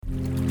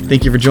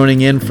Thank you for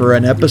joining in for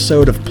an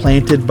episode of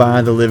Planted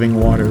by the Living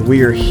Water.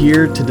 We are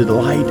here to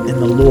delight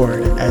in the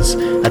Lord as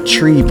a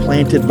tree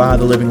planted by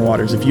the living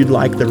waters. If you'd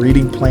like the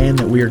reading plan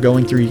that we are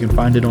going through, you can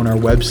find it on our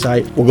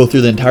website. We'll go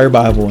through the entire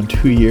Bible in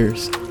 2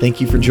 years. Thank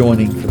you for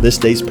joining for this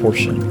day's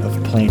portion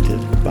of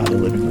Planted by the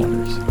Living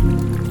Waters.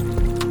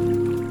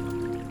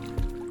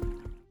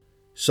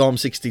 Psalm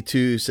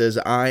 62 says,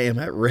 I am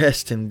at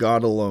rest in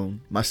God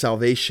alone. My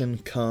salvation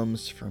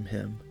comes from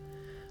Him.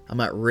 I'm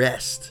at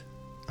rest.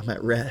 I'm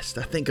at rest.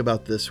 I think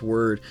about this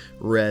word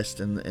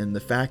rest and the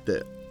fact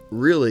that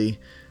really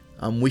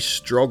we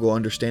struggle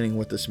understanding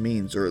what this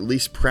means, or at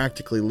least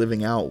practically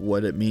living out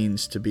what it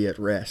means to be at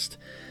rest.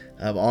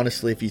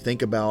 Honestly, if you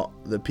think about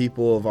the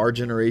people of our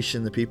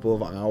generation, the people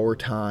of our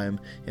time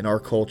in our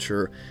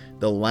culture,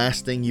 the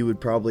last thing you would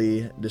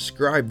probably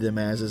describe them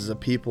as is a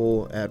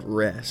people at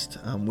rest.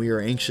 We are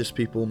anxious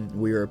people.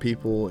 We are a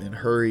people in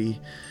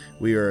hurry.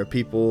 We are a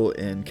people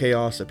in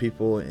chaos, a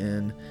people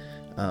in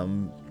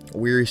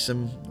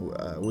wearisome.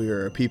 We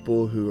are a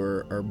people who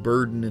are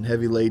burdened and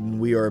heavy laden.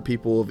 We are a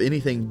people of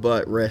anything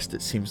but rest,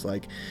 it seems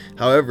like.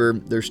 However,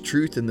 there's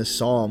truth in this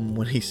psalm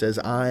when he says,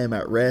 I am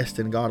at rest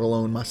in God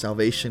alone. My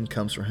salvation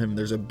comes from Him.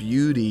 There's a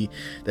beauty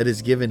that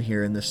is given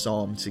here in this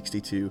Psalm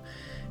 62.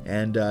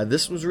 And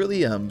this was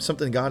really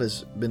something God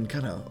has been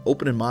kind of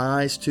opening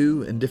my eyes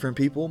to in different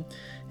people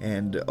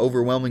and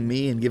overwhelming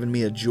me and giving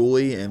me a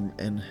joy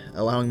and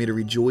allowing me to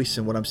rejoice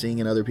in what I'm seeing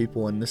in other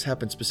people. And this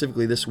happened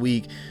specifically this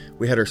week.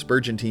 We had our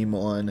Spurgeon team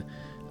on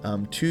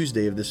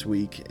Tuesday of this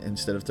week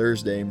instead of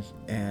Thursday.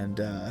 And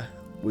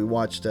we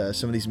watched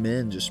some of these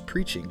men just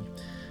preaching.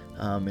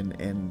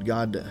 And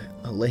God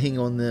laying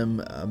on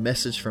them a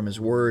message from His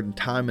Word and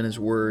time in His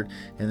Word,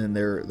 and then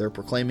they're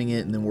proclaiming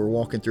it, and then we're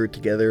walking through it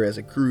together as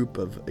a group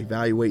of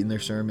evaluating their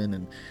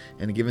sermon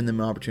and giving them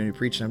an opportunity to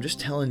preach. And I'm just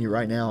telling you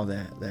right now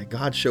that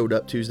God showed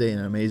up Tuesday in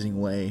an amazing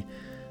way.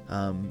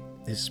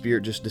 His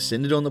Spirit just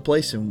descended on the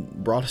place and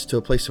brought us to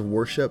a place of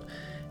worship.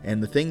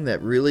 And the thing that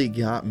really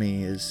got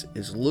me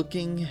is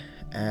looking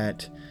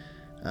at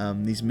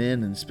these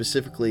men, and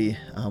specifically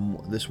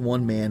this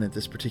one man at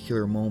this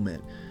particular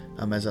moment.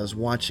 As I was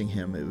watching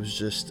him, it was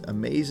just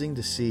amazing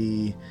to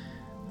see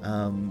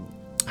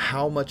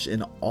how much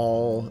in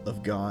awe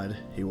of God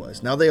he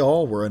was. Now, they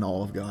all were in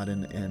awe of God,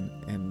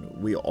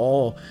 and we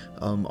all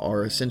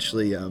are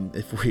essentially,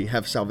 if we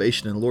have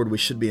salvation in the Lord, we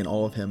should be in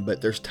awe of Him.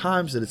 But there's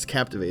times that it's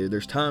captivated.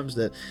 There's times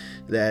that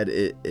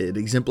it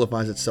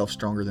exemplifies itself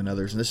stronger than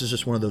others. And this is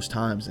just one of those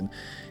times. And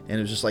it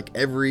was just like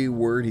every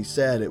word he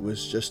said, it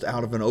was just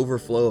out of an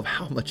overflow of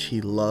how much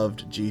he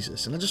loved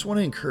Jesus. And I just want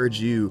to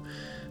encourage you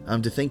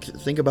to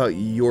think about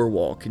your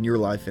walk and your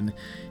life, and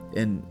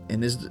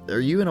are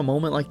you in a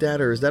moment like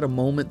that, or is that a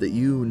moment that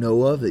you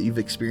know of, that you've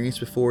experienced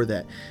before,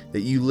 that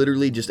you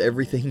literally just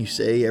everything you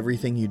say,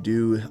 everything you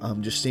do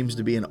just seems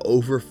to be an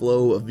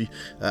overflow of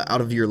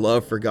out of your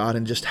love for God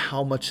and just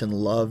how much in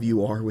love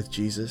you are with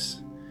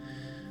Jesus?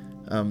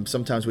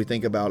 Sometimes we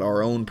think about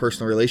our own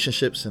personal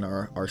relationships and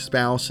our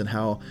spouse, and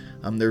how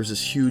there's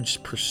this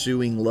huge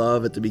pursuing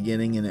love at the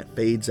beginning and it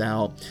fades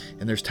out.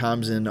 And there's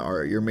times in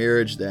your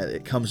marriage that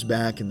it comes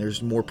back and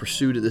there's more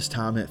pursuit at this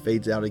time and it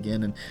fades out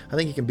again. And I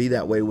think it can be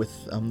that way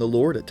with the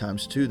Lord at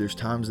times too. There's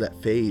times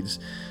that fades.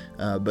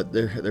 But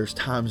there's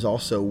times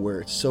also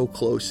where it's so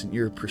close and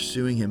you're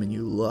pursuing Him and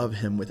you love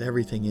Him with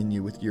everything in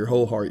you, with your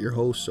whole heart, your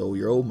whole soul,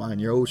 your whole mind,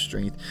 your whole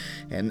strength,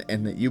 and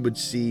that you would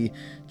see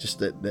just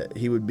that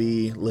He would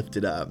be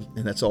lifted up,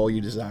 and that's all you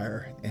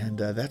desire. And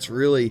that's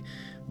really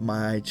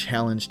my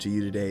challenge to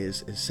you today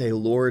is say,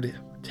 Lord,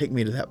 take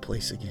me to that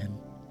place again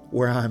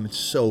where I'm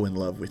so in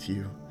love with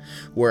You,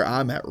 where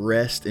I'm at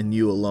rest in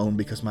You alone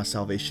because my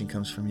salvation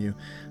comes from You.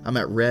 I'm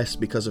at rest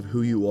because of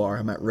who You are.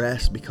 I'm at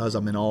rest because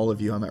I'm in all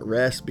of You. I'm at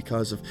rest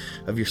because of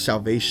Your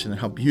salvation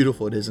and how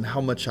beautiful it is and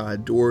how much I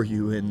adore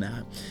You in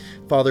that.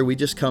 Father, we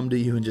just come to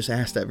You and just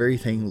ask that very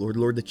thing,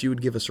 Lord, that You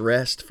would give us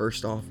rest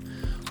first off,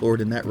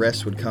 Lord, and that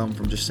rest would come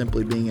from just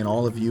simply being in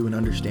all of You and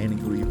understanding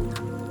who You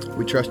are.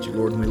 We trust You,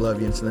 Lord, and we love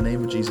You. And it's in the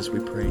name of Jesus we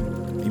pray.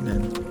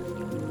 Amen.